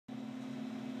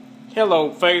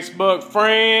Hello, Facebook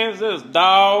friends. This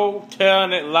dog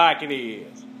telling it like it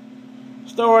is.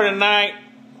 Story tonight.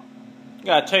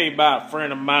 Gotta tell you about a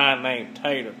friend of mine named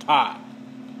Tater Tot.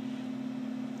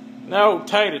 No,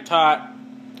 Tater Tot,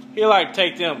 he like to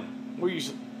take them.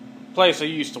 Place I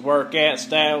used to work at,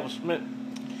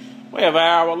 establishment. We have an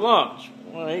hour lunch.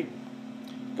 Well, he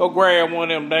go grab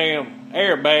one of them damn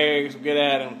airbags, get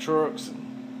out of them trucks,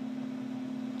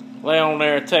 and lay on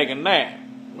there and take a nap.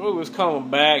 We was coming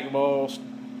back, boss.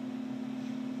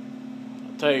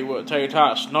 I'll tell you what, Tater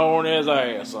Tot snoring his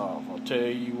ass off. I'll tell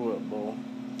you what, boy.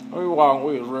 We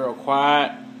was real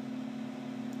quiet.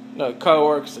 Another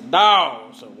coworker said,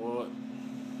 "Dog." I said, "What?"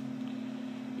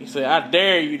 He said, "I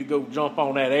dare you to go jump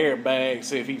on that airbag,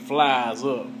 see if he flies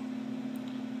up."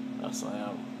 I said,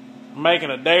 "I'm making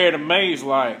a dare to me." He's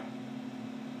like,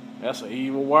 "That's an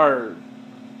evil word."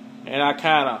 And I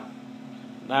kind of,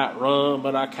 not run,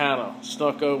 but I kind of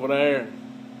stuck over there.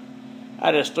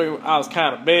 I was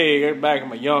kind of big. Back in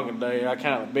my younger day, I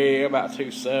kind of big, about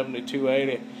 270,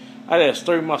 280. I just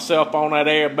threw myself on that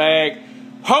airbag.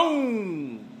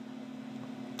 Boom!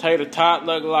 Tater Tot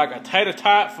looked like a tater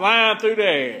tot flying through the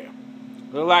air.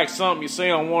 Looked like something you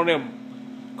see on one of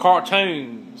them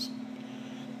cartoons.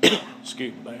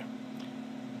 Excuse me there.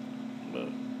 But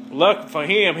lucky for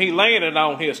him, he landed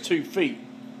on his 2 feet.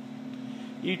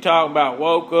 You talking about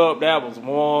woke up, that was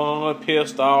one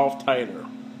pissed off tater.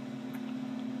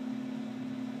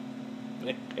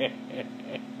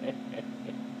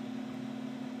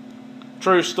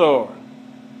 True story.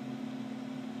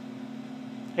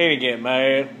 He didn't get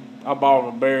mad. I bought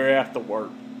him a beer after work.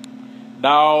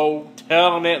 Dog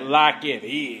telling it like it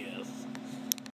is.